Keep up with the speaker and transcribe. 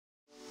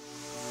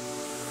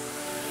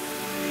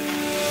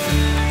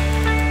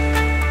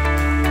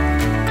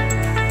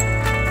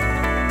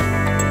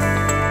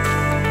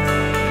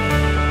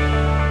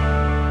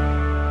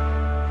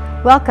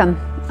Welcome,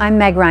 I'm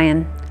Meg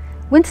Ryan.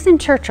 Winston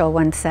Churchill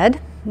once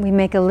said, "We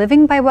make a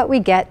living by what we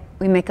get,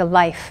 we make a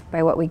life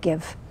by what we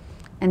give."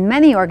 And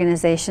many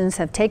organizations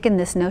have taken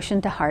this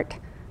notion to heart,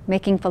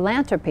 making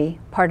philanthropy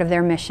part of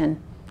their mission.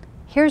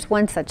 Here's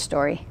one such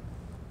story.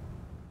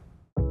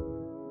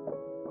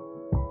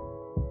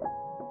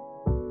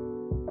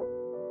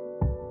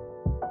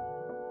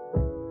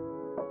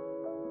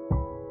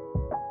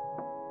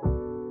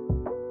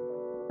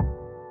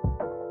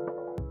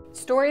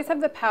 Stories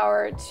have the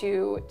power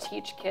to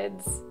teach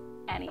kids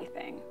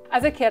anything.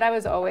 As a kid, I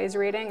was always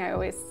reading. I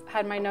always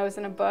had my nose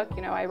in a book.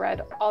 You know, I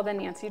read all the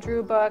Nancy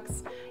Drew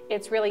books.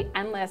 It's really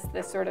endless,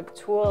 this sort of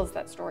tools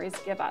that stories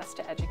give us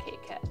to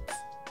educate kids.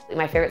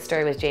 My favorite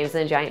story was James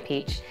and the Giant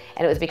Peach,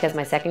 and it was because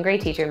my second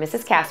grade teacher,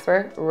 Mrs.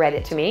 Casper, read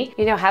it to me.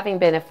 You know, having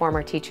been a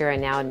former teacher and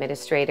now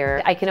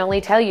administrator, I can only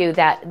tell you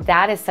that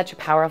that is such a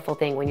powerful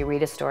thing when you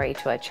read a story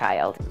to a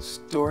child.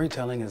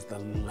 Storytelling is the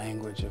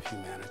language of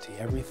humanity.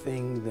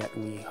 Everything that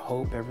we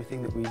hope,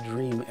 everything that we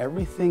dream,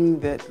 everything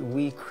that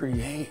we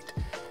create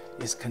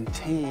is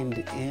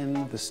contained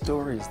in the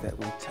stories that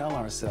we tell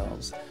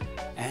ourselves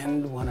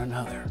and one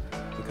another,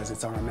 because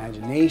it's our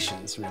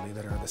imaginations really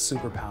that are the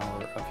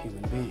superpower of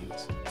human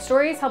beings.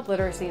 Stories help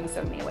literacy in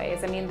so many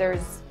ways. I mean,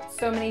 there's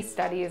so many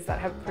studies that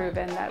have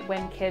proven that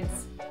when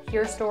kids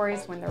hear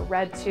stories, when they're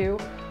read to,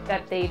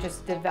 that they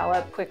just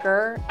develop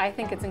quicker. I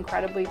think it's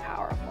incredibly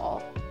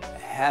powerful.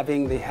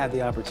 Having had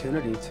the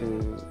opportunity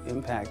to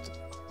impact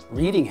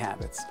reading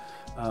habits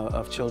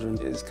of children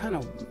is kind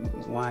of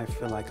why I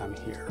feel like I'm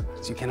here.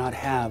 You cannot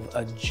have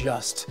a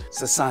just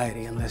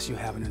society unless you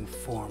have an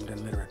informed and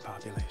literate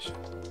population.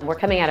 We're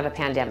coming out of a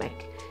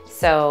pandemic,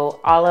 so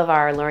all of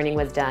our learning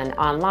was done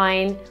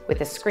online, with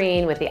the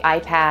screen, with the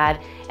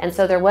iPad, and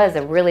so there was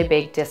a really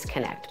big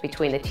disconnect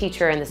between the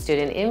teacher and the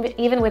student,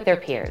 even with their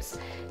peers.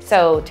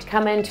 So to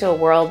come into a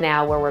world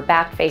now where we're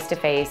back face to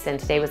face, and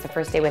today was the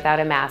first day without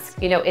a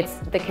mask, you know,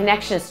 the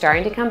connection is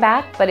starting to come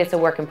back, but it's a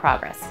work in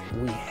progress.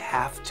 We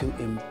have to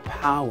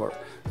empower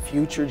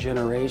future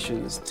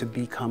generations to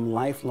become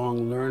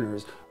lifelong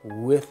learners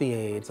with the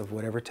aids of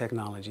whatever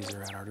technologies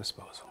are at our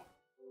disposal.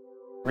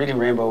 Reading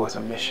Rainbow was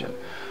a mission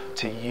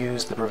to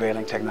use the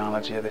prevailing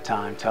technology of the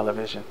time,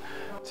 television,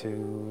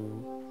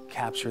 to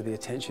capture the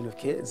attention of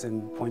kids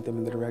and point them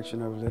in the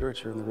direction of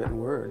literature and the written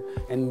word.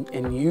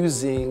 And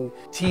using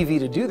TV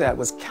to do that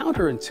was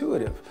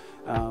counterintuitive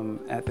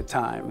at the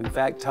time. In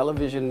fact,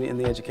 television in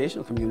the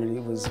educational community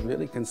was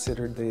really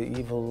considered the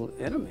evil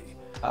enemy.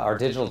 Our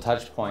digital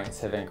touch points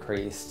have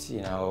increased,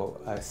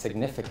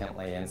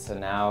 significantly, and so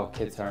now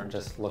kids aren't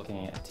just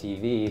looking at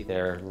TV,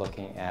 they're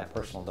looking at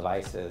personal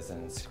devices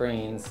and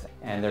screens,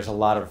 and there's a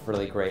lot of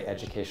really great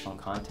educational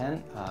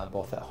content,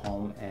 both at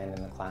home and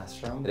in the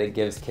classroom. It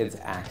gives kids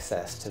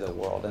access to the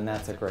world, and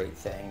that's a great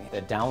thing.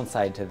 The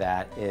downside to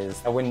that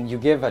is when you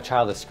give a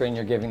child a screen,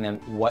 you're giving them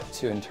what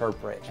to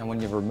interpret, and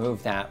when you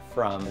remove that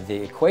from the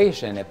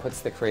equation, it puts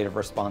the creative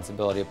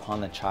responsibility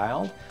upon the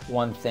child.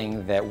 One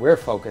thing that we're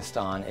focused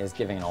on is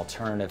giving an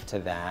alternative to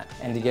that,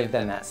 and to give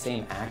them that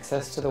same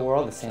access to the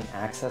world, the same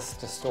access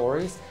to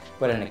stories,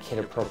 but in a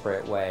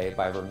kid-appropriate way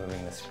by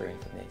removing the screen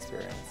from the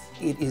experience.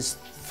 It is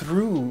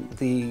through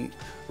the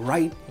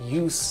right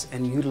use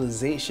and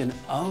utilization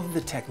of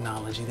the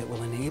technology that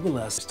will enable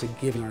us to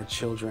give our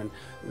children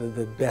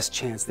the best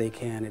chance they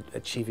can at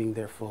achieving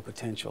their full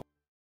potential.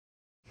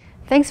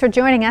 Thanks for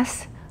joining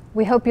us.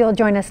 We hope you'll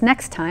join us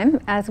next time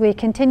as we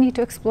continue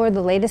to explore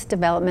the latest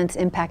developments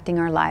impacting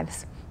our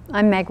lives.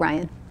 I'm Meg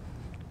Ryan.